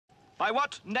By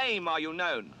what name are you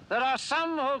known? There are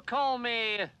some who call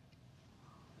me...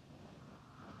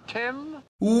 Tim?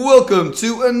 Welcome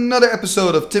to another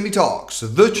episode of Timmy Talks,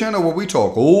 the channel where we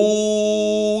talk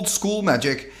old school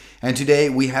magic. And today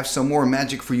we have some more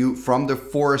magic for you from the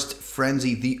Forest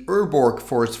Frenzy, the Urborg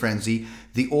Forest Frenzy,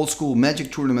 the old school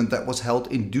magic tournament that was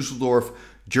held in Düsseldorf,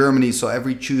 Germany. So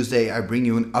every Tuesday I bring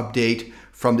you an update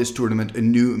from this tournament, a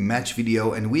new match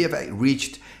video, and we have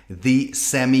reached the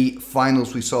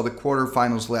semi-finals. We saw the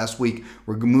quarterfinals last week.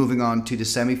 We're moving on to the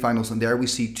semi-finals, and there we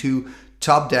see two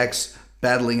top decks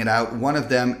battling it out. One of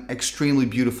them extremely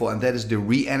beautiful, and that is the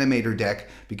Reanimator deck,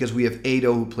 because we have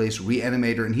Ado who plays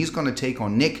Reanimator, and he's going to take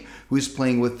on Nick, who is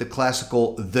playing with the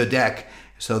classical The Deck.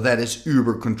 So that is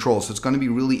WUBR Control. So it's going to be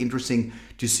really interesting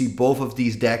to see both of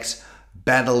these decks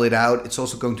battle it out. It's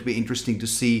also going to be interesting to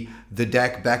see the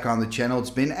deck back on the channel. It's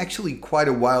been actually quite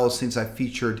a while since I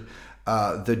featured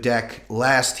the deck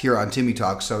last here on Timmy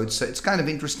Talk, so it's kind of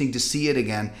interesting to see it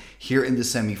again here in the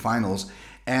semifinals.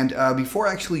 And before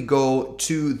I actually go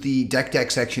to the deck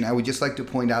section, I would just like to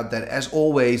point out that, as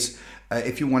always,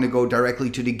 if you want to go directly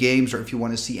to the games, or if you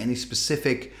want to see any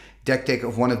specific deck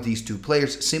of one of these two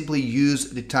players, simply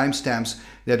use the timestamps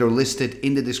that are listed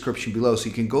in the description below. So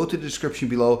you can go to the description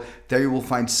below. There you will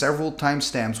find several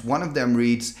timestamps. One of them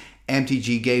reads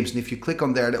MTG Games, and if you click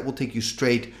on there, that will take you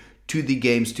straight to the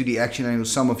games, to the action. I know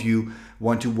some of you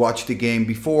want to watch the game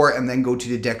before and then go to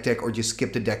the deck, or just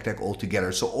skip the deck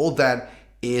altogether. So all that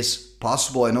is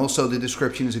possible, and also the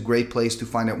description is a great place to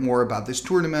find out more about this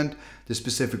tournament, the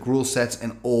specific rule sets,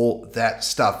 and all that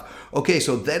stuff. Okay,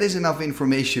 so that is enough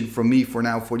information from me for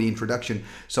now for the introduction.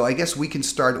 So I guess we can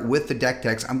start with the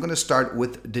decks. I'm going to start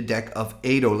with the deck of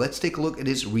Ado. Let's take a look at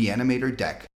his Reanimator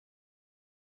deck.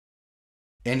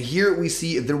 And here we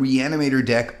see the Reanimator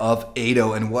deck of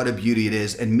Ado, and what a beauty it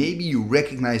is. And maybe you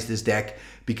recognize this deck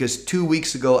because 2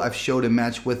 weeks ago I've showed a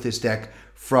match with this deck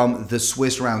from the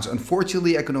Swiss rounds.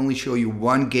 Unfortunately, I could only show you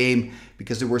one game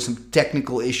because there were some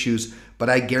technical issues, but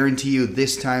I guarantee you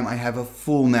this time I have a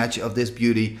full match of this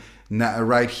beauty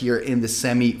right here in the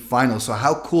semi-finals. So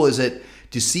how cool is it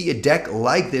to see a deck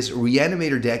like this,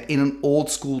 Reanimator deck, in an old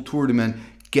school tournament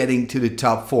getting to the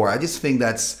top 4? I just think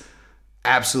that's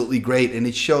absolutely great, and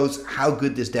it shows how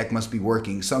good this deck must be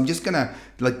working. So I'm just gonna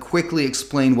quickly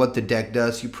explain what the deck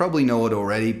does. You probably know it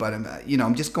already, but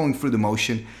I'm just going through the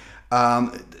motion.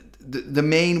 One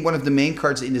of the main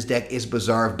cards in this deck is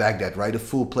Bazaar of Baghdad, right? A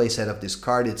full playset of this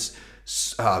card. It's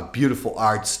beautiful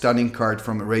art, stunning card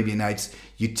from Arabian Nights.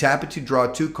 You tap it to draw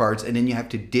 2 cards, and then you have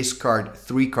to discard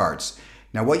 3 cards.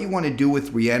 Now, what you want to do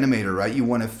with Reanimator, right? You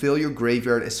want to fill your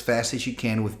graveyard as fast as you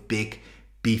can with big,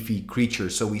 beefy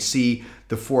creatures. So we see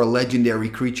the 4 legendary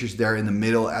creatures there in the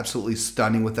middle, absolutely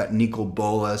stunning, with that Nicol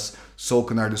Bolas,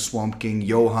 Solkanar the Swamp King,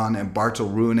 Johan, and Bartel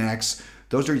Runex.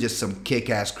 Those are just some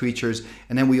kick-ass creatures.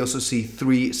 And then we also see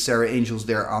 3 Serra Angels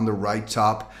there on the right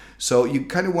top. So you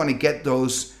kind of want to get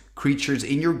those creatures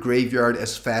in your graveyard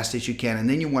as fast as you can, and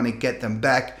then you want to get them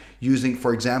back using,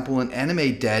 for example, an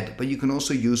Animate Dead, but you can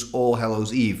also use All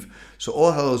Hallows Eve. So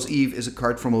All Hallows Eve is a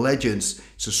card from Legends.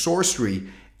 It's a sorcery,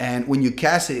 and when you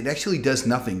cast it, it actually does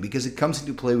nothing because it comes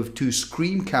into play with 2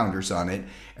 scream counters on it,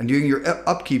 and during your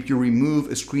upkeep you remove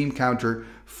a scream counter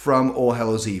from All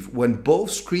Hallows Eve. When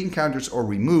both screen counters are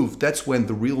removed, that's when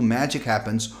the real magic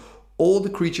happens. All the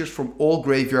creatures from all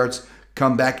graveyards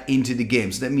come back into the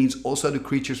game. So that means also the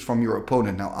creatures from your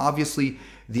opponent. Now, obviously,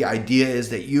 the idea is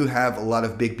that you have a lot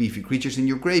of big beefy creatures in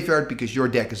your graveyard because your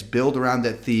deck is built around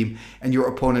that theme, and your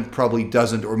opponent probably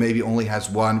doesn't, or maybe only has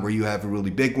one where you have a really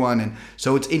big one. And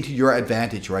so it's into your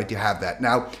advantage, right, to have that.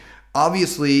 Now,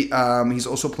 obviously, he's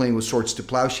also playing with Swords to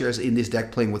Plowshares in this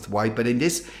deck, playing with white. But in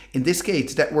this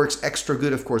case, that works extra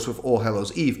good, of course, with All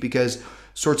Hallows Eve, because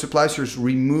Swords to Plowshares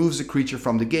removes a creature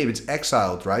from the game. It's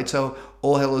exiled, right? So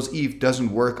All Hallows Eve doesn't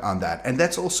work on that. And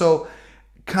that's also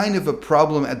kind of a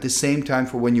problem at the same time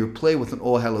for when you play with an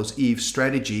All Hallows Eve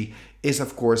strategy, is,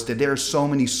 of course, that there are so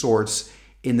many swords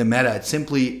in the meta. It's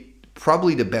simply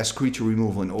probably the best creature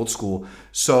removal in old school.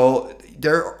 So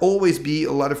there always be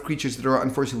a lot of creatures that are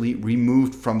unfortunately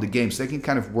removed from the game. So they can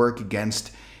kind of work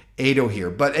against Ado here.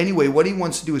 But anyway, what he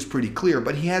wants to do is pretty clear,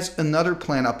 but he has another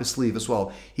plan up his sleeve as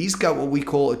well. He's got what we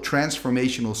call a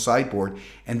transformational sideboard,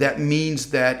 and that means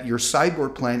that your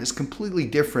sideboard plan is completely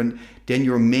different than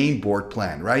your main board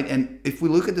plan, right? And if we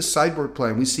look at the sideboard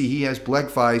plan, we see he has Black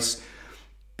Vice,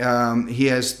 he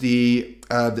has the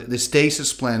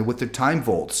Stasis plan with the Time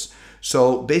Vaults.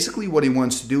 So basically what he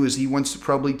wants to do is he wants to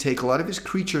probably take a lot of his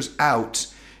creatures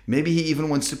out. Maybe he even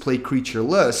wants to play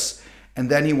creatureless, and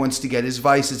then he wants to get his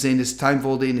Vices in, his Time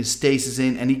Vault in, his Stasis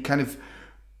in, and he kind of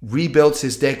rebuilds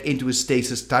his deck into a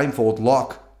Stasis Time Vault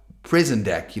lock prison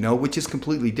deck, you know, which is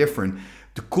completely different.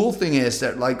 The cool thing is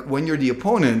that, like, when you're the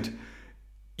opponent,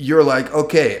 you're like,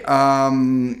 okay,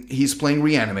 he's playing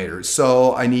Reanimator,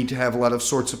 so I need to have a lot of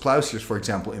Swords of Plowshares, for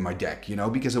example, in my deck, you know,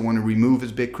 because I want to remove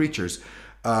his big creatures.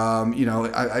 You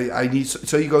know, I need,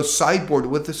 so you go sideboard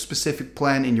with a specific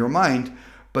plan in your mind,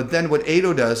 but then what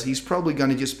Ado does, he's probably going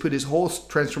to just put his whole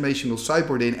transformational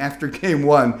sideboard in after game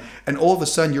one, and all of a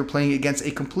sudden you're playing against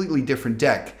a completely different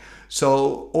deck.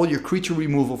 So all your creature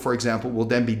removal, for example, will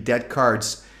then be dead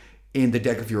cards in the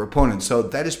deck of your opponent. So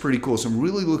that is pretty cool. So I'm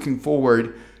really looking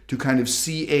forward to kind of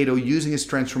see Ado using his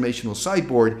transformational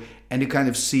sideboard and to kind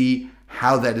of see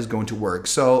how that is going to work.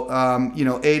 So, you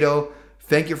know, Ado,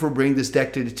 thank you for bringing this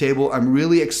deck to the table. I'm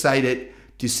really excited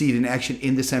to see it in action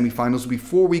in the semifinals.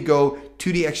 Before we go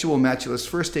to the actual match, let's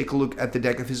first take a look at the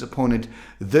deck of his opponent,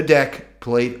 the deck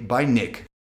played by Nick.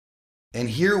 And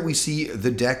here we see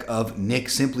the deck of Nick,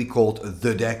 simply called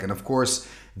the deck. And of course,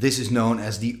 this is known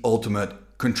as the ultimate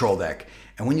control deck.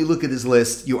 And when you look at this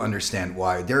list, you understand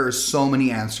why. There are so many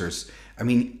answers. I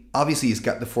mean, obviously he's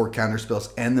got the 4 counter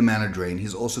spells and the mana drain.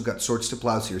 He's also got Swords to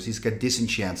Plowshares. He's got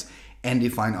Disenchants and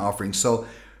Divine Offering. So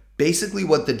basically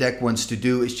what the deck wants to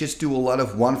do is just do a lot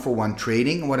of 1-for-1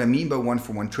 trading. And what I mean by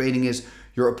 1-for-1 trading is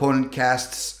your opponent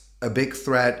casts a big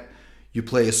threat, you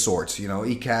play a Swords. You know,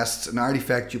 he casts an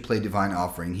artifact, you play Divine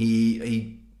Offering.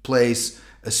 He plays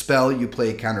a spell, you play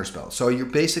a counterspell. So you're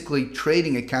basically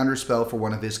trading a counterspell for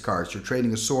one of his cards. You're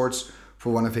trading a Swords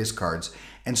for one of his cards.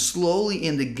 And slowly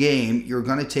in the game, you're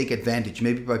going to take advantage.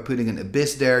 Maybe by putting an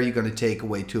Abyss there, you're going to take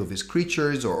away 2 of his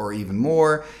creatures or even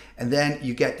more. And then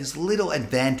you get this little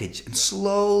advantage. And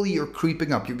slowly you're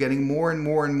creeping up. You're getting more and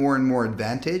more and more and more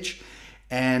advantage.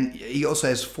 And he also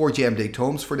has 4 Jam Day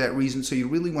Tomes for that reason. So you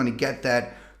really want to get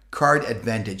that card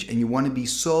advantage, and you want to be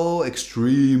so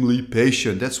extremely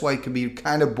patient. That's why it can be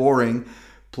kind of boring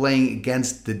playing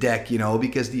against the deck, you know,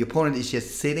 because the opponent is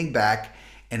just sitting back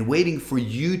and waiting for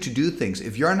you to do things.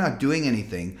 If you're not doing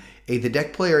anything, the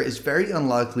deck player is very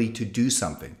unlikely to do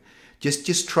something.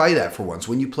 Just try that for once.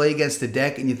 When you play against the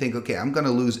deck and you think, okay, I'm going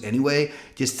to lose anyway,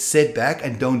 just sit back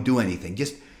and don't do anything.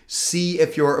 Just see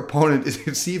if your opponent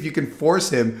see if you can force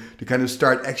him to kind of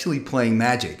start actually playing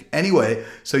Magic. Anyway,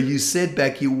 so you sit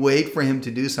back, you wait for him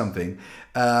to do something.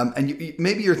 And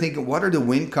maybe you're thinking, what are the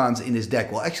win cons in his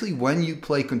deck? Well, actually, when you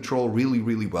play control really,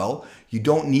 really well, you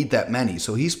don't need that many.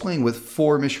 So he's playing with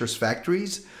 4 Mishra's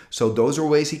Factories. So those are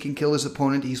ways he can kill his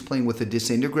opponent. He's playing with a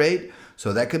Disintegrate.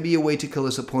 So that could be a way to kill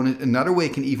his opponent. Another way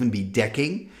can even be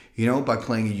decking, you know, by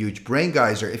playing a huge Brain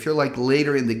Geyser. If you're like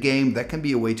later in the game, that can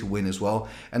be a way to win as well.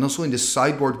 And also in the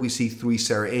sideboard, we see 3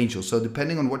 Serra Angels. So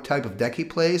depending on what type of deck he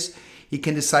plays, he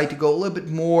can decide to go a little bit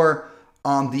more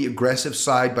on the aggressive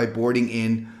side by boarding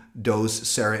in those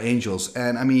Serra Angels.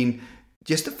 And I mean,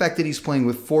 just the fact that he's playing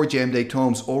with 4 Jam Day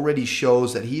Tomes already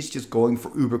shows that he's just going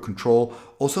for uber control.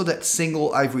 Also, that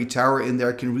single Ivory Tower in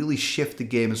there can really shift the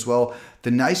game as well.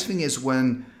 The nice thing is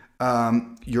when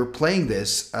you're playing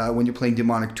this, when you're playing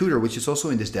Demonic Tutor, which is also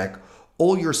in this deck,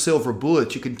 all your silver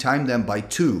bullets, you can time them by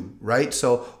 2, right?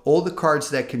 So all the cards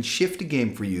that can shift the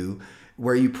game for you,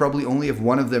 where you probably only have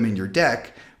 1 of them in your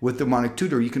deck, with Demonic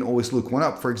Tutor, you can always look 1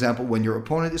 up. For example, when your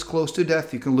opponent is close to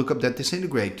death, you can look up that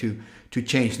Disintegrate to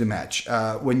change the match.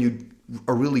 When you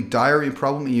are really dire in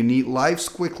problem and you need lives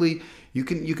quickly, you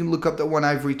can look up that 1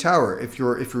 Ivory Tower. If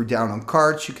you're down on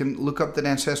cards, you can look up that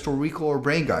Ancestral Recall or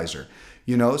Brain Geyser.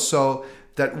 You know, so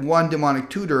that 1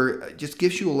 Demonic Tutor just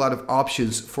gives you a lot of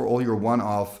options for all your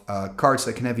one-off cards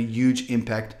that can have a huge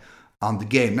impact on the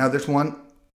game. Now, there's one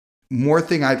more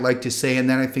thing I'd like to say, and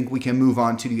then I think we can move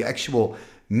on to the actual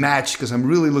match, because I'm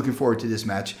really looking forward to this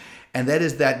match. And that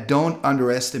is that don't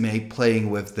underestimate playing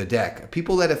with the deck.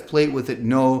 People that have played with it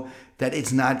know that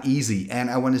it's not easy. And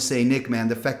I want to say, Nick, man,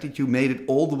 the fact that you made it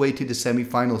all the way to the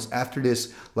semifinals after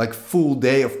this like full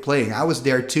day of playing. I was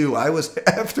there too. I was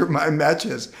after my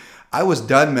matches. I was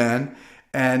done, man.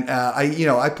 And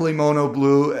I play mono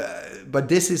blue, but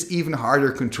this is even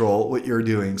harder control what you're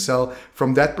doing. So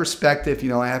from that perspective,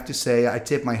 I have to say I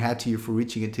tip my hat to you for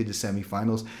reaching into the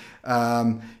semifinals.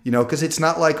 Because it's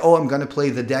not like, oh, I'm going to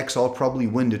play the deck, so I'll probably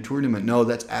win the tournament. No,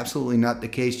 that's absolutely not the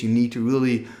case. You need to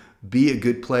really be a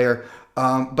good player.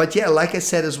 But yeah, like I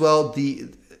said as well,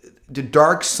 the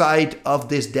dark side of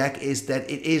this deck is that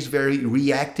it is very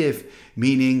reactive,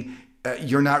 meaning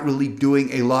you're not really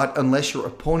doing a lot unless your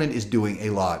opponent is doing a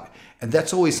lot. And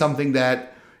that's always something that,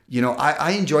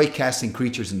 I enjoy casting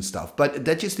creatures and stuff, but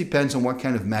that just depends on what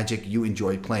kind of Magic you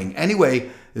enjoy playing. Anyway,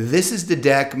 this is the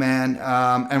deck, man,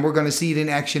 and we're going to see it in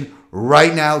action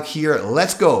right now here.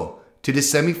 Let's go to the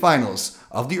semifinals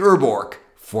of the Urborg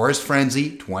Forest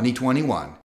Frenzy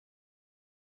 2021.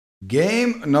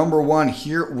 Game number 1,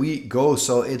 here we go.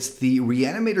 So it's the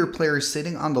Reanimator player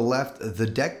sitting on the left, the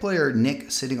deck player Nick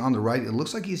sitting on the right. It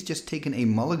looks like he's just taken a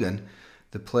mulligan,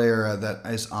 the player that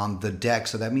is on the deck.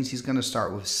 So that means he's going to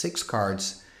start with 6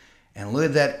 cards. And look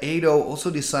at that, Ado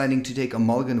also deciding to take a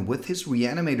mulligan with his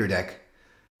Reanimator deck.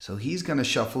 So he's going to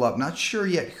shuffle up. Not sure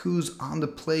yet who's on the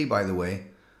play, by the way.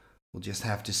 We'll just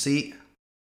have to see.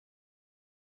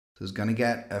 So he's going to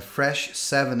get a fresh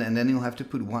 7, and then he'll have to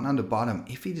put 1 on the bottom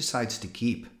if he decides to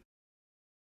keep.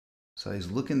 So he's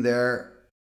looking there.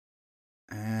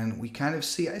 And we kind of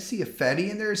see, I see a fatty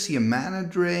in there, I see a mana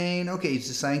drain. Okay, he's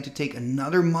deciding to take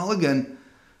another mulligan.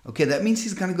 Okay, that means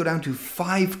he's going to go down to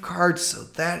 5 cards. So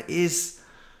that is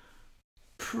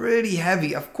pretty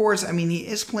heavy. Of course, I mean, he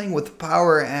is playing with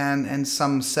power and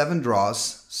some 7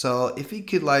 draws. So if he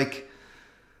could, like,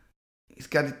 he's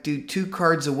got to do 2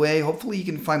 cards away. Hopefully he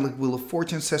can find, like, Wheel of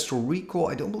Fortune, Ancestral Recall.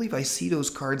 I don't believe I see those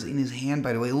cards in his hand,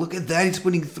 by the way. Look at that. He's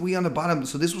putting 3 on the bottom.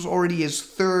 So this was already his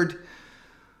third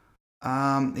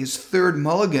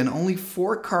mulligan. Only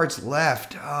 4 cards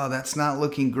left. Oh, that's not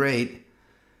looking great.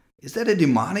 Is that a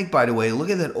demonic, by the way?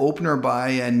 Look at that opener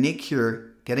by Nick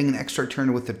here, getting an extra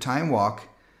turn with the Time Walk.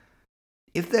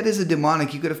 If that is a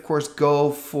demonic, you could, of course,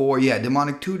 go for, yeah,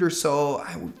 demonic tutor. So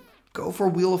I would go for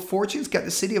Wheel of Fortune. He's got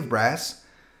the City of Brass.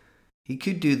 He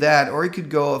could do that, or he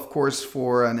could go, of course,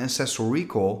 for an Ancestral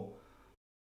Recall.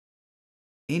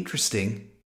 Interesting.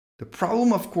 The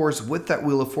problem, of course, with that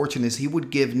Wheel of Fortune is he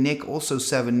would give Nick also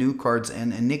 7 new cards,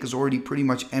 and Nick has already pretty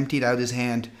much emptied out his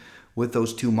hand with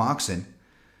those 2 Moxen.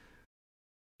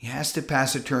 He has to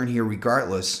pass a turn here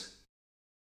regardless.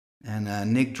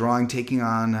 And Nick drawing, taking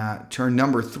on turn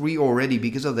number 3 already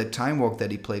because of that Time Walk that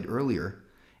he played earlier.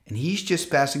 And he's just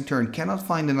passing turn, cannot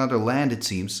find another land, it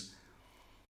seems.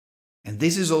 And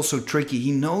this is also tricky.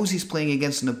 He knows he's playing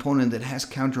against an opponent that has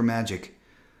counter magic.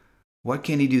 What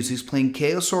can he do? So he's playing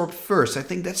Chaos Orb first. I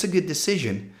think that's a good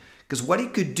decision. Because what he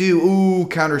could do... Ooh,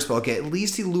 counterspell. Okay, at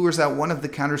least he lures out one of the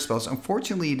counterspells.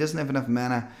 Unfortunately, he doesn't have enough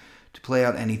mana to play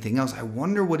out anything else. I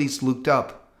wonder what he's looked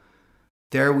up.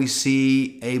 There we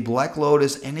see a Black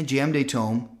Lotus and a Jam-Day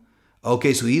Tome.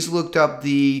 Okay, so he's looked up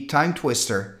the Time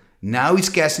Twister. Now he's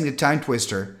casting the Time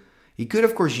Twister. He could,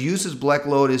 of course, use his Black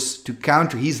Lotus to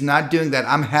counter. He's not doing that.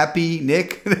 I'm happy,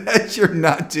 Nick, that you're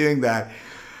not doing that.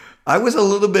 I was a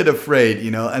little bit afraid,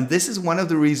 you know, and this is one of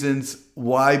the reasons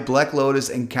why Black Lotus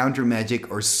and counter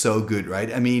magic are so good,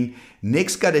 right? I mean,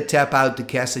 Nick's got to tap out to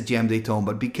cast a Jam-Day Tome,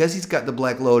 but because he's got the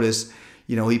Black Lotus,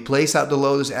 you know, he plays out the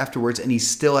Lotus afterwards and he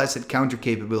still has that counter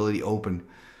capability open.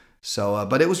 So,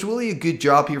 but it was really a good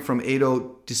job here from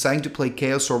Ado, deciding to play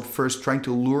Chaos Orb first, trying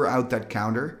to lure out that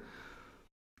counter.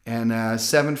 And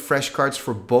 7 fresh cards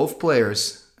for both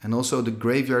players, and also the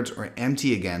graveyards are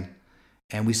empty again.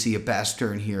 And we see a pass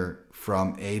turn here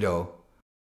from Ado.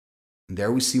 And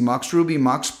there we see Mox Ruby,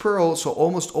 Mox Pearl. So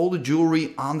almost all the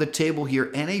jewelry on the table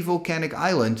here. And a Volcanic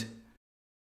Island.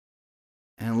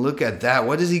 And look at that.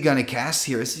 What is he going to cast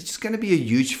here? Is it just going to be a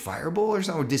huge Fireball or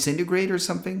something? Or Disintegrate or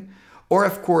something? Or,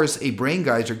 of course, a Brain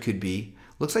Geyser could be.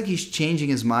 Looks like he's changing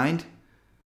his mind.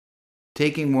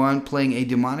 Taking 1, playing a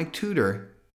Demonic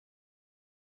Tutor.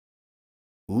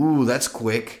 Ooh, that's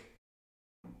quick.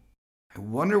 I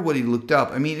wonder what he looked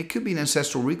up. I mean, it could be an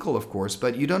Ancestral Recall, of course,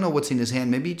 but you don't know what's in his hand.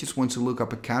 Maybe he just wants to look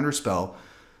up a counterspell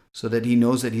so that he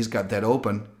knows that he's got that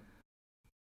open.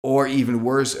 Or even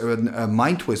worse, a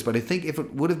Mind Twist. But I think if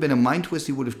it would have been a Mind Twist,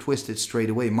 he would have twisted straight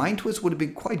away. Mind Twist would have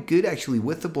been quite good, actually,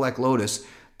 with the Black Lotus.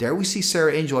 There we see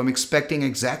Sarah Angel. I'm expecting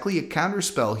exactly a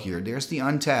counterspell here. There's the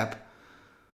untap.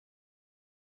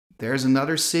 There's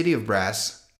another City of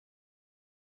Brass.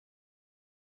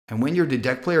 And when you're the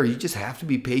deck player, you just have to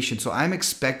be patient. So I'm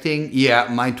expecting, yeah,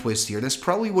 Mind Twist here. That's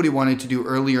probably what he wanted to do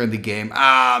earlier in the game.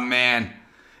 Ah, man.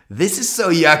 This is so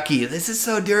yucky. This is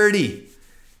so dirty.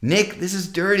 Nick, this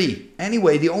is dirty.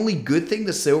 Anyway, the only good thing,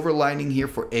 the silver lining here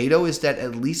for Ado, is that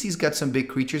at least he's got some big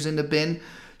creatures in the bin.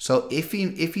 So if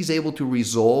he's able to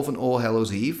resolve an All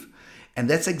Hallows Eve, and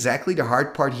that's exactly the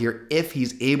hard part here, if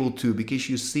he's able to, because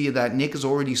you see that Nick is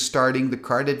already starting the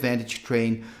card advantage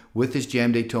train with his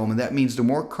Jam-Day Tome, and that means the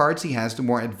more cards he has, the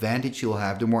more advantage he'll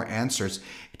have, the more answers.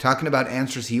 Talking about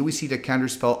answers, here we see the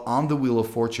counterspell on the Wheel of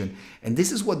Fortune, and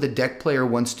this is what the deck player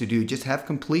wants to do, just have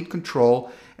complete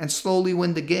control and slowly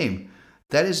win the game.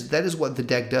 That is what the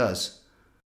deck does.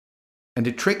 And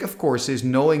the trick, of course, is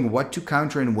knowing what to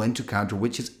counter and when to counter,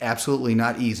 which is absolutely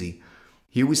not easy.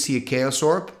 Here we see a Chaos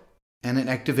Orb and an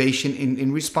activation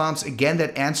in response. Again,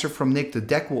 that answer from Nick, the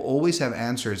deck will always have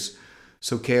answers.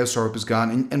 So Chaos Orb is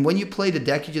gone. And when you play the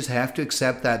deck, you just have to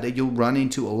accept that you'll run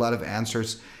into a lot of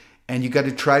answers. and you got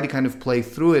to try to kind of play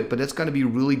through it, but that's going to be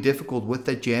really difficult with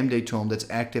that Jam Day Tome that's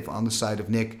active on the side of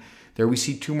Nick. There we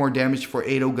see 2 more damage for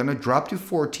Ado, gonna drop to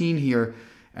 14 here,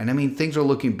 and I mean, things are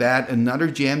looking bad. Another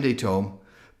Jam Day Tome.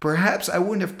 Perhaps I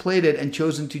wouldn't have played it and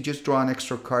chosen to just draw an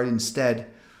extra card instead.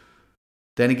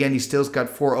 Then again, he still's got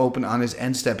 4 open on his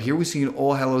end step. Here we see an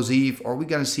All Hallows Eve, or are we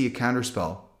gonna see a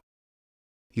counterspell?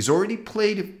 He's already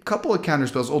played a couple of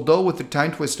counterspells, although with the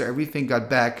Time Twister, everything got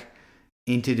back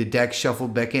into the deck,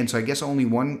 shuffled back in. So I guess only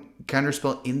 1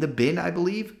 counterspell in the bin, I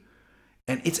believe.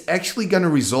 And it's actually going to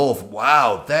resolve.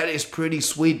 Wow, that is pretty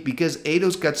sweet because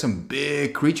Ado's got some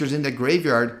big creatures in the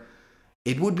graveyard.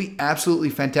 It would be absolutely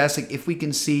fantastic if we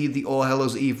can see the All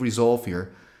Hallows Eve resolve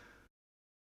here.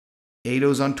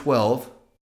 Ado's on 12.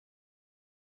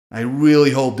 I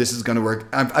really hope this is going to work.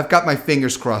 I've got my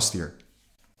fingers crossed here.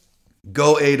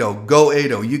 Go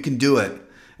Ado, you can do it.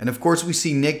 And of course we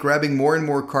see Nick grabbing more and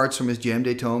more cards from his Jam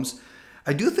Day Tomes.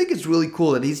 I do think it's really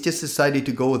cool that he's just decided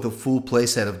to go with a full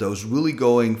playset of those, really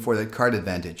going for that card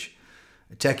advantage.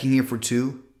 Attacking here for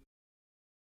 2.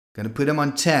 Gonna put him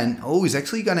on 10. Oh, he's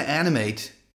actually gonna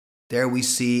animate. There we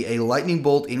see a lightning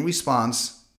bolt in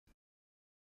response.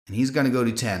 And he's gonna go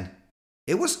to 10.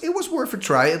 It was worth a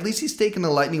try. At least he's taken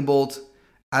a lightning bolt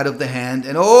out of the hand.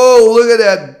 And oh, look at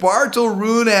that. Bartle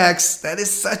Runeaxe. That is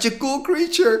such a cool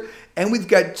creature. And we've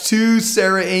got 2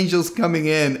 Serra Angels coming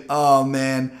in. Oh,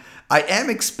 man. I am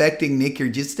expecting Nick here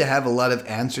just to have a lot of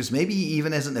answers. Maybe he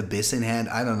even has an Abyss in hand.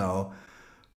 I don't know.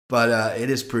 But it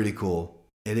is pretty cool.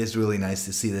 It is really nice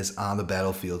to see this on the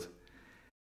battlefield.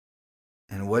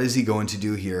 And what is he going to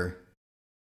do here?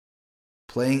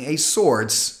 Playing a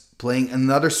Swords. Playing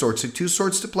another Sword. So 2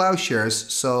 Swords to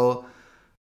Plowshares. So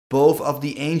both of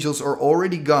the Angels are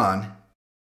already gone.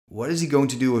 What is he going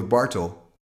to do with Bartle?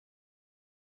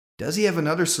 Does he have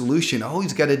another solution? Oh,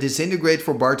 he's got a Disintegrate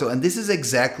for Bartle. And this is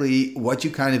exactly what you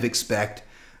kind of expect.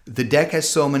 The deck has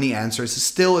so many answers.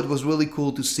 Still, it was really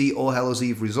cool to see All Hallows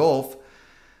Eve resolve.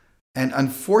 And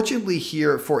unfortunately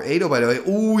here for Ado, by the way,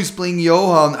 oh, he's playing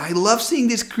Johan. I love seeing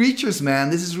these creatures, man.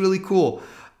 This is really cool.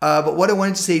 But what I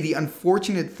wanted to say, the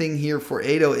unfortunate thing here for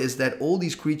Ado is that all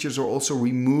these creatures are also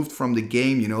removed from the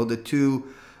game. You know, the 2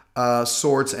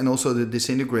 Swords and also the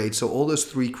Disintegrate. So all those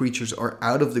 3 creatures are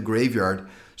out of the graveyard.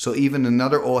 So even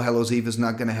another All Hallows Eve is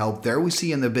not going to help. There we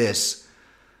see an Abyss.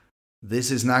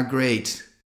 This is not great.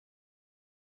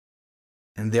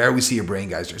 And there we see a Brain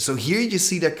Geyser. So here you just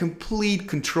see that complete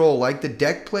control. Like the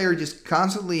deck player just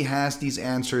constantly has these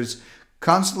answers.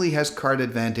 Constantly has card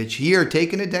advantage. Here,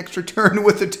 taking an extra turn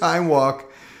with the Time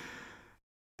Walk.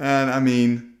 And I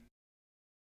mean,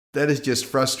 that is just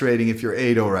frustrating if you're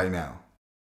Ado right now.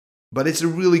 But it's a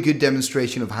really good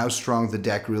demonstration of how strong the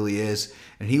deck really is.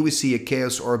 And here we see a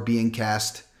Chaos Orb being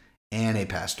cast and a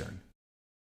pass turn.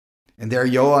 And there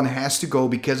Johan has to go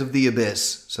because of the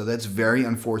Abyss. So that's very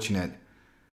unfortunate.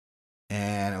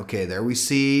 And okay, there we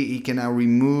see he can now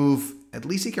remove, at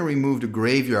least he can remove the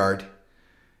graveyard.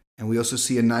 And we also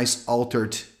see a nice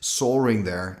altered Soul Ring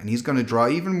there. And he's going to draw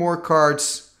even more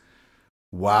cards.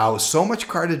 Wow, so much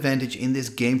card advantage in this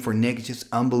game for Nick. It's just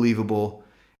unbelievable.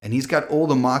 And he's got all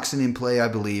the Moxen in play, I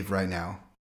believe, right now.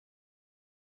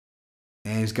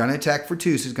 And he's going to attack for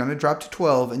 2, so he's going to drop to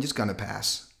 12 and just going to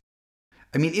pass.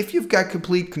 I mean, if you've got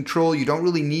complete control, you don't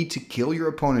really need to kill your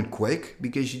opponent quick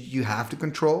because you have to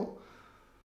control.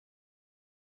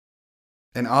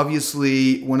 And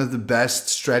obviously, one of the best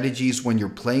strategies when you're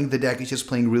playing the deck is just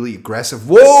playing really aggressive.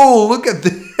 Whoa, look at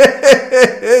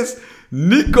this!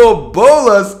 Nico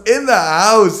Bolas in the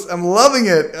house. I'm loving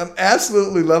it. I'm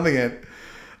absolutely loving it.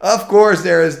 Of course,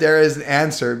 there is an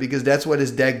answer because that's what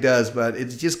his deck does. But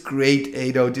it's just great,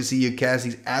 Ado, to see you cast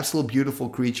these absolute beautiful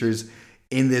creatures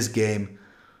in this game.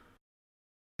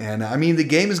 And I mean, the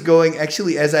game is going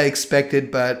actually as I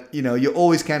expected. But, you know, you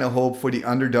always kind of hope for the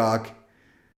underdog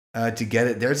to get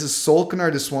it. There's a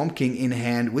Solkanar the Swamp King in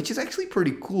hand, which is actually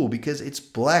pretty cool because it's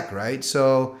black, right?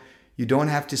 So you don't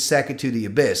have to sack it to the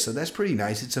Abyss. So that's pretty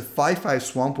nice. It's a 5/5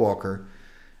 Swamp Walker.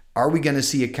 Are we going to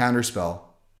see a counterspell?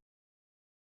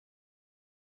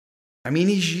 I mean,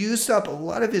 he's used up a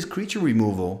lot of his creature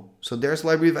removal. So there's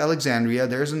Library of Alexandria.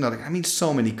 There's another. I mean,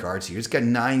 so many cards here. He's got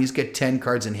 9. He's got 10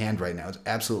 cards in hand right now. It's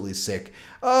absolutely sick.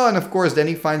 Oh, and of course, then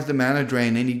he finds the Mana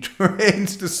Drain and he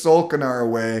drains the Solkanar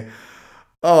away.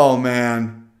 Oh,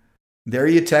 man. There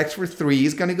he attacks for 3.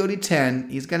 He's going to go to 10.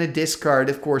 He's going to discard,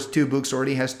 of course, 2 books.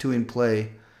 Already has 2 in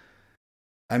play.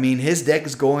 I mean, his deck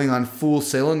is going on full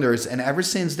cylinders. And ever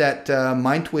since that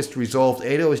Mind Twist resolved,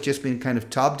 Ado has just been kind of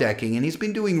top decking. And he's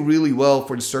been doing really well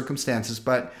for the circumstances.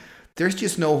 But there's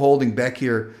just no holding back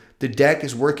here. The deck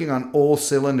is working on all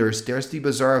cylinders. There's the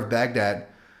Bazaar of Baghdad.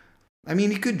 I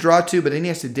mean, he could draw 2, but then he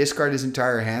has to discard his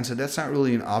entire hand, so that's not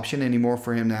really an option anymore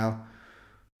for him now.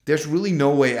 There's really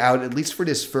no way out, at least for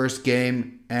this first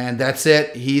game. And that's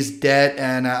it. He's dead.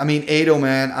 And I mean, Ado,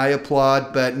 man, I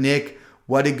applaud. But Nick,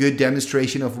 what a good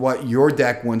demonstration of what your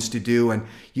deck wants to do. And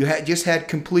you just had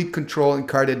complete control and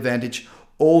card advantage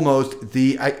almost,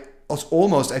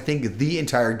 I think, the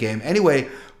entire game. Anyway,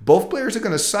 both players are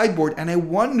going to sideboard. And I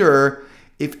wonder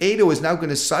if Ado is now going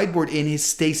to sideboard in his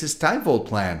Stasis Time Vault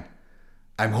plan.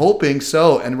 I'm hoping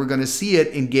so. And we're going to see it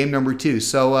in game number 2.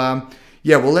 So,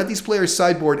 yeah, we'll let these players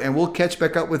sideboard and we'll catch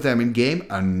back up with them in game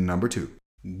number 2.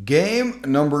 Game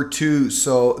number 2.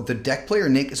 So the deck player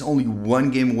Nick is only 1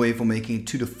 game away from making it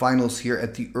to the finals here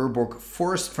at the Urborg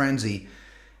Forest Frenzy.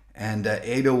 And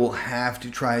Ado will have to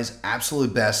try his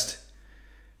absolute best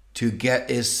to get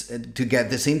this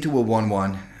into a 1-1.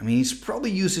 I mean, he's probably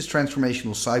used his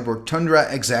transformational sideboard.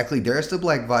 Tundra, exactly. There's the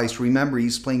Black Vice. Remember,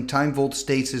 he's playing Time Vault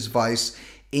Stasis Vice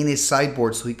in his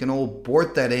sideboard, so he can all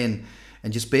board that in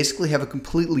and just basically have a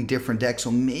completely different deck. So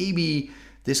maybe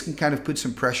this can kind of put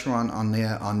some pressure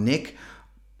on Nick.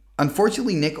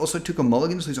 Unfortunately, Nick also took a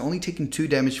mulligan, so he's only taking 2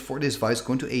 damage for this Vice,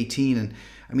 going to 18. And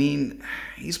I mean,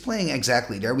 he's playing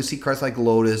exactly. There we see cards like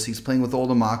Lotus. He's playing with all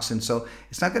the Moxen, so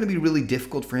it's not going to be really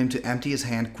difficult for him to empty his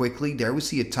hand quickly. There we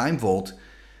see a Time Vault.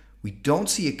 We don't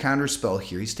see a counterspell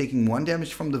here. He's taking 1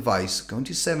 damage from the Vice, going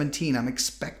to 17. I'm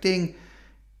expecting...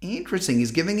 Interesting.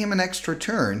 He's giving him an extra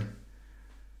turn.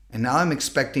 And now I'm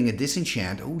expecting a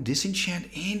disenchant. Oh, disenchant.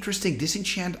 Interesting.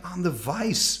 Disenchant on the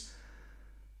Vice.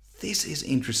 This is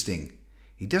interesting.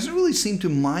 He doesn't really seem to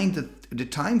mind the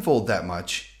Time Vault that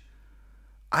much.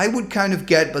 I would kind of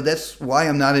get, but that's why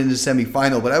I'm not in the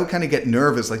semifinal, but I would kind of get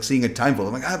nervous like seeing a Time Vault.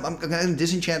 I'm like, I'm going to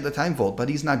disenchant the Time Vault, but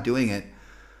he's not doing it.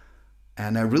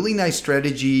 And a really nice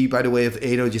strategy, by the way, of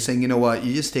Ado, just saying, you know what,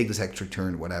 you just take this extra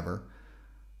turn, whatever.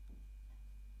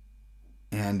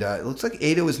 And it looks like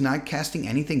Ado is not casting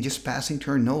anything, just passing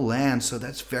turn, no land. So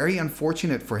that's very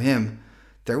unfortunate for him.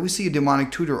 There we see a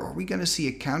Demonic Tutor. Are we going to see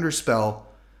a counterspell?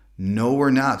 No,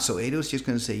 we're not. So Ado's just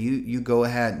going to say, you go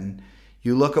ahead and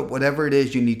you look up whatever it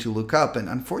is you need to look up. And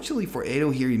unfortunately for Ado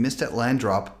here, he missed that land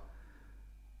drop.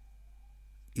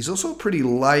 He's also pretty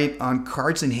light on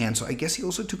cards in hand, so I guess he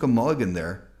also took a mulligan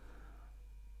there.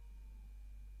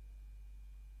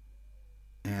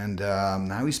 And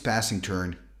now he's passing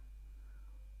turn.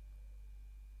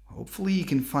 Hopefully he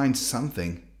can find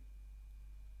something.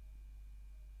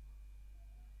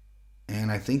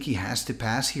 And I think he has to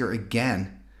pass here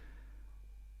again.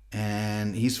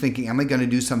 And he's thinking, am I going to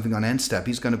do something on end step?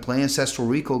 He's going to play Ancestral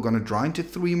Recall, going to draw into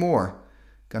 3 more.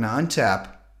 Going to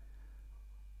untap.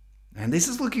 And this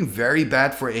is looking very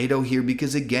bad for Ado here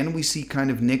because again we see kind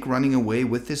of Nick running away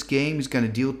with this game. He's going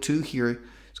to deal 2 here.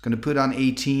 He's going to put on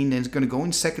 18. Then he's going to go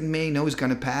in second main. No, he's going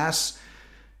to pass.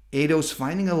 Ado's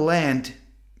finding a land.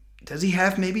 Does he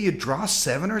have maybe a draw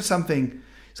 7 or something?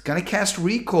 He's going to cast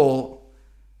Recall.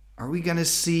 Are we going to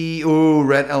see... Oh,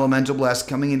 Red Elemental Blast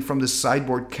coming in from the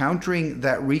sideboard, countering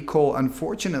that Recall,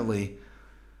 unfortunately.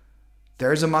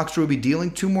 There's a Mox Ruby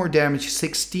dealing 2 more damage,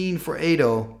 16 for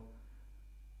Ado.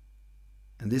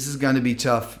 And this is going to be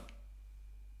tough.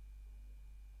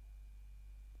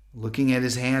 Looking at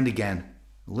his hand again.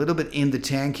 A little bit in the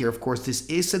tank here. Of course, this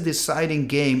is a deciding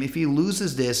game. If he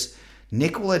loses this,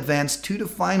 Nick will advance to the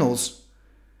finals.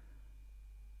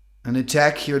 An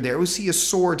attack here. There we see a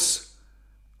Swords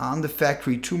on the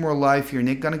factory. 2 more life here.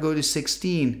 Nick going to go to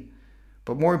 16.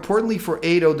 But more importantly for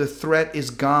Ado, the threat is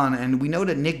gone. And we know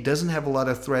that Nick doesn't have a lot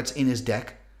of threats in his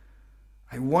deck.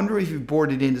 I wonder if he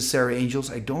boarded into Sarah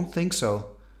Angels. I don't think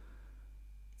so.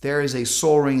 There is a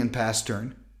Soul Ring and pass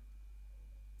turn.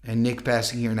 And Nick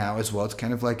passing here now as well. It's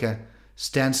kind of like a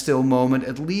standstill moment.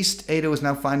 At least Ado is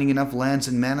now finding enough lands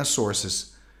and mana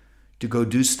sources to go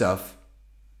do stuff.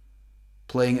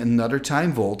 Playing another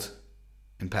Time Vault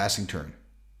and passing turn.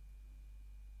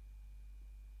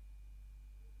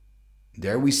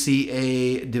 There we see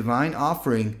a Divine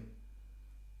Offering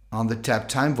on the tapped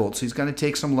Time Vault. So he's going to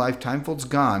take some life. Time Vault's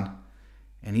gone.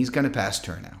 And he's going to pass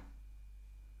turn now.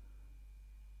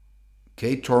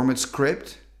 Okay, Torment's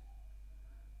Crypt.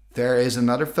 There is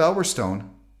another Felber Stone.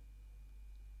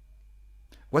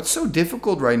 What's so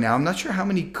difficult right now? I'm not sure how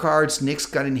many cards Nick's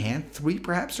got in hand. 3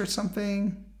 perhaps or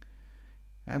something?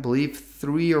 I believe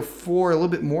 3 or 4, a little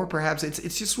bit more perhaps.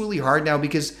 It's just really hard now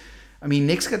because, I mean,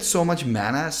 Nick's got so much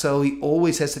mana, so he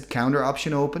always has that counter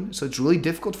option open. So it's really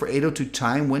difficult for Ado to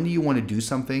time when do you want to do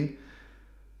something.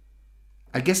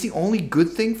 I guess the only good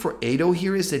thing for Ado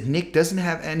here is that Nick doesn't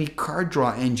have any card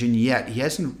draw engine yet. He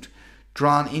hasn't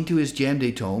drawn into his Jam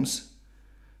Day tomes.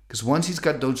 Because once he's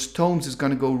got those tomes, it's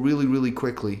going to go really, really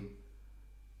quickly.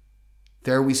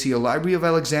 There we see a Library of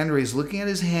Alexandria. He's looking at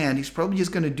his hand. He's probably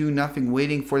just going to do nothing,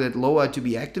 waiting for that Loa to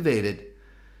be activated.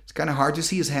 It's kind of hard to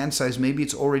see his hand size. Maybe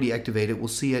it's already activated. We'll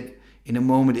see it in a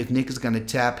moment if Nick is going to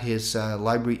tap his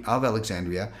Library of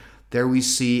Alexandria. There we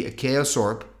see a Chaos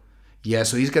Orb. Yeah,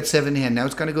 so he's got 7 in hand. Now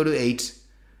it's going to go to 8.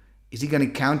 Is he going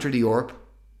to counter the Orb?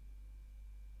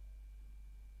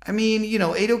 I mean, you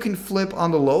know, Ado can flip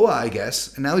on the Loa, I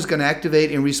guess. And now he's going to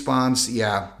activate in response.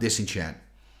 Yeah, Disenchant.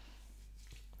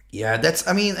 Yeah, that's,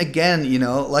 I mean, again, you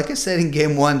know, like I said in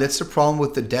game 1, that's the problem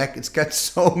with the deck. It's got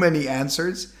so many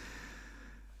answers.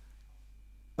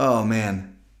 Oh,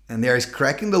 man. And there he's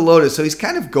cracking the Lotus. So he's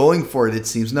kind of going for it, it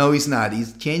seems. No, he's not.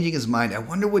 He's changing his mind. I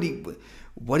wonder what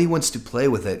he wants to play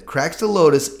with it. Cracks the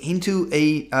Lotus into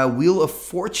a Wheel of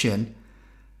Fortune.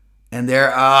 And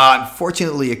there,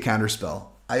 unfortunately, a counterspell.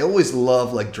 I always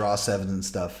love, like, draw 7s and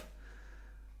stuff.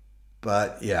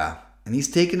 But, yeah. And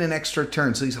he's taking an extra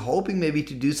turn. So he's hoping maybe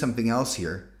to do something else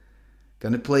here.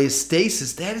 Gonna play a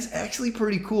Stasis. That is actually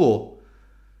pretty cool.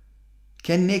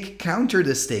 Can Nick counter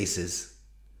the Stasis?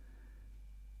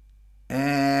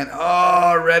 And,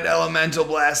 oh, Red Elemental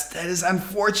Blast. That is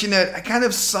unfortunate. I kind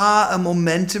of saw a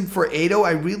momentum for Ado.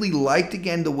 I really liked,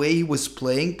 again, the way he was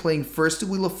playing. Playing first the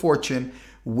Wheel of Fortune,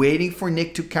 waiting for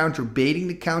Nick to counter, baiting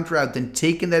the counter out, then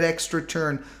taking that extra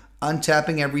turn,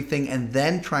 untapping everything, and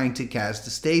then trying to cast the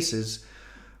Stasis.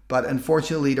 But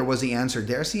unfortunately, there was the answer.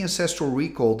 There's the Ancestral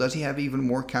Recall. Does he have even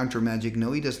more counter magic?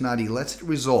 No, he does not. He lets it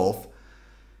resolve.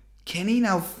 Can he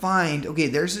now find... Okay,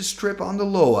 there's a strip on the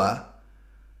Loa.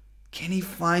 Can he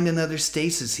find another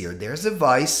Stasis here? There's a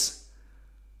Vice.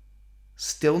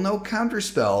 Still no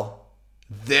counterspell.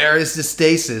 There is the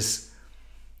Stasis.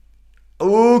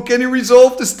 Oh, can he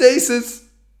resolve the Stasis?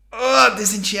 Oh,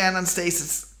 Disenchant on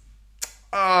Stasis.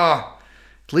 Oh,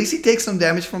 at least he takes some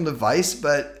damage from the Vice,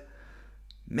 but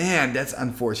man, that's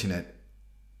unfortunate.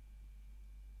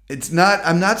 It's not,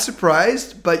 I'm not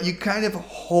surprised, but you kind of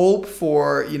hope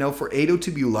for, you know, for Ado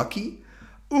to be lucky.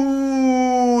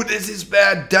 Ooh, this is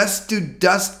bad. Dust to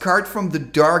Dust card from the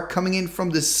dark coming in from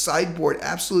the sideboard.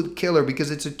 Absolute killer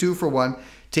because it's a 2-for-1.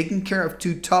 Taking care of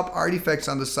 2 top artifacts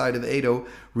on the side of Ado.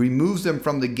 Removes them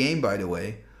from the game, by the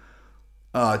way.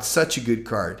 Oh, it's such a good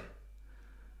card.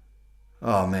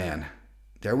 Oh, man.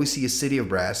 There we see a City of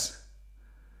Brass.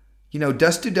 You know,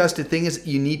 Dust to Dust, the thing is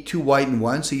you need 2 white and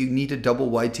 1, so you need a double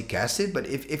white to cast it. But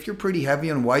if you're pretty heavy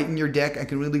on white in your deck, I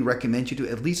can really recommend you to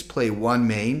at least play 1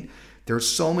 main. There are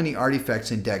so many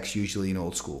artifacts in decks usually in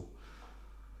old school.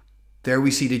 There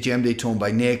we see the Gem Day Tome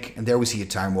by Nick, and there we see a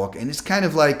Time Walk. And it's kind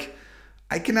of like,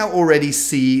 I can now already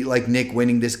see like Nick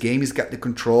winning this game. He's got the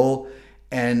control,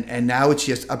 and now it's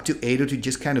just up to Ado to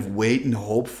just kind of wait and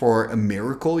hope for a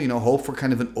miracle, you know, hope for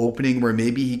kind of an opening where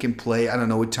maybe he can play, I don't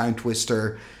know, a Time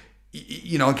Twister,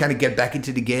 you know, and kind of get back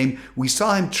into the game. We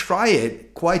saw him try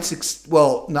it quite,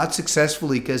 well, not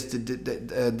successfully because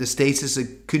the Stasis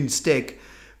couldn't stick.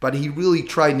 But he really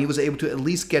tried, and he was able to at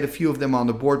least get a few of them on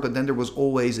the board. But then there was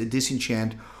always a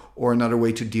Disenchant or another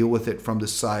way to deal with it from the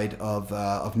side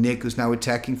of Nick, who's now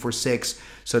attacking for 6.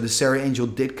 So the Sarah Angel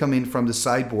did come in from the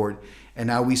sideboard. And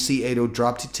now we see Ado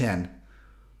drop to 10.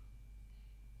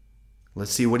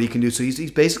 Let's see what he can do. So he's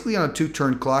basically on a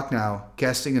 2-turn clock now.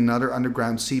 Casting another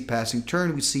Underground Sea passing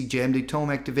turn. We see Jam Day Tome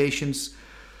activations.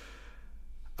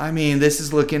 I mean, this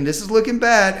is looking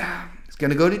bad. It's going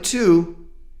to go to 2.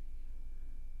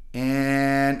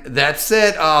 And that's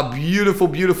it. Oh, beautiful,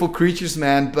 beautiful creatures,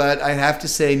 man. But I have to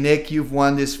say, Nick, you've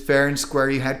won this fair and square.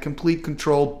 You had complete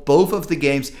control both of the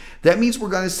games. That means we're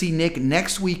going to see Nick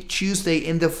next week, Tuesday,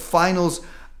 in the finals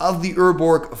of the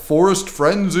Urborg Forest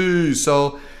Frenzy.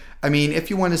 So, I mean, if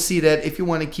you want to see that, if you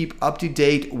want to keep up to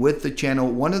date with the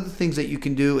channel, one of the things that you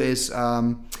can do is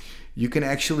you can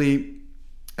actually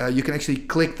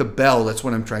click the bell. That's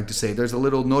what I'm trying to say. There's a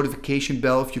little notification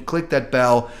bell. If you click that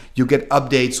bell, you get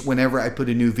updates whenever I put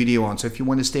a new video on. So if you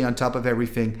want to stay on top of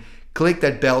everything, click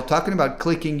that bell. Talking about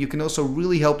clicking, you can also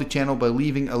really help the channel by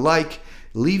leaving a like,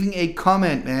 leaving a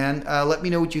comment, man. Let me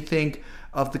know what you think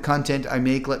of the content I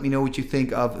make. Let me know what you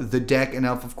think of the deck and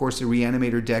of course, the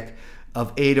Reanimator deck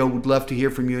of Ado. Would love to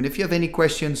hear from you. And if you have any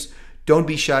questions, don't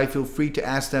be shy. Feel free to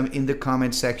ask them in the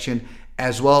comment section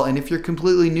as well. And if you're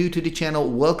completely new to the channel,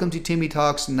 welcome to Timmy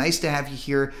Talks. Nice to have you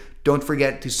here. Don't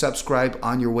forget to subscribe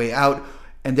on your way out.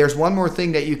 And there's one more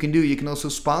thing that you can do. You can also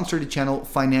sponsor the channel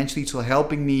financially, so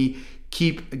helping me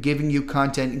keep giving you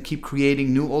content and keep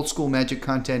creating new old school Magic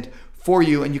content for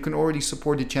you. And you can already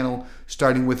support the channel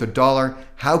starting with $1.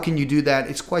 How can you do that?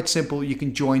 It's quite simple. You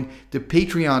can join the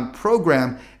Patreon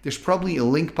program. There's probably a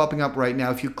link popping up right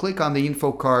now. If you click on the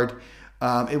info card,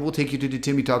 it will take you to the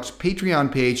Timmy Talks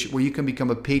Patreon page where you can become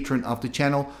a patron of the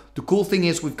channel. The cool thing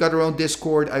is we've got our own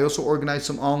Discord. I also organize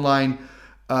some online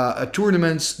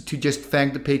tournaments to just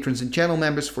thank the patrons and channel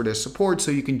members for their support,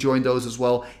 so you can join those as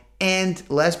well. And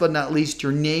last but not least,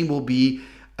 your name will be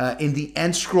in the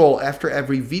end scroll after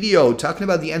every video. Talking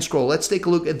about the end scroll, let's take a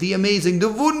look at the amazing, the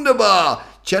wunderbar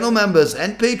channel members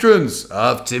and patrons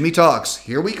of Timmy Talks.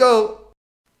 Here we go.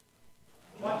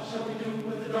 What shall we do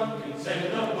with the drunken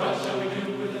sailor? What shall we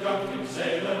do with the drunken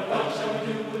sailor? What shall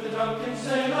we do with the drunken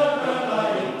sailor?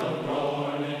 Early in the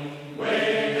morning,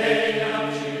 way hey and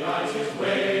up she rises,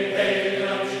 way hey and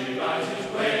up she rises,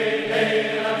 way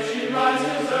hey and up she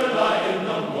rises, early in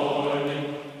the morning.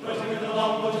 Put him in the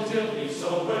longboat until he's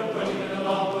sober, put him in the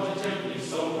longboat until he's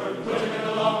sober, put him in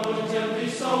the longboat until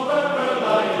he's sober,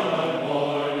 early in the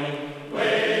morning.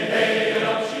 Way hey and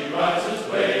up she rises,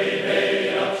 way hey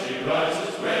and up she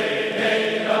rises, way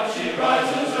hey and up she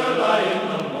rises, early in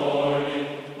the morning.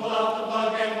 Pull out the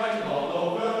plug and wet him all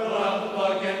over, pull out the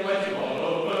plug and wet him all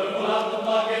over, pull out the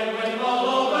plug and wet him all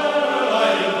over,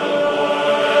 early in the morning.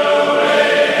 Way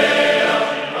hey and up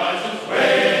she rises,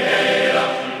 way hey and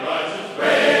up she rises,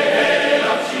 way hey and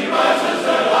up she rises,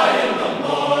 early in the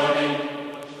morning.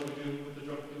 What shall we do with the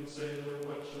drunken sailor?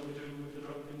 What shall we do with the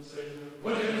drunken sailor?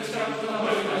 Put him in the scout, put him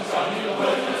in the scout, put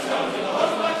him in the scout, put him in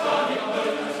the scout, put him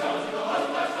in the scout,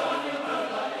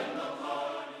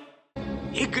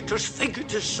 Igitus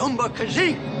figitus sumba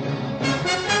kazik.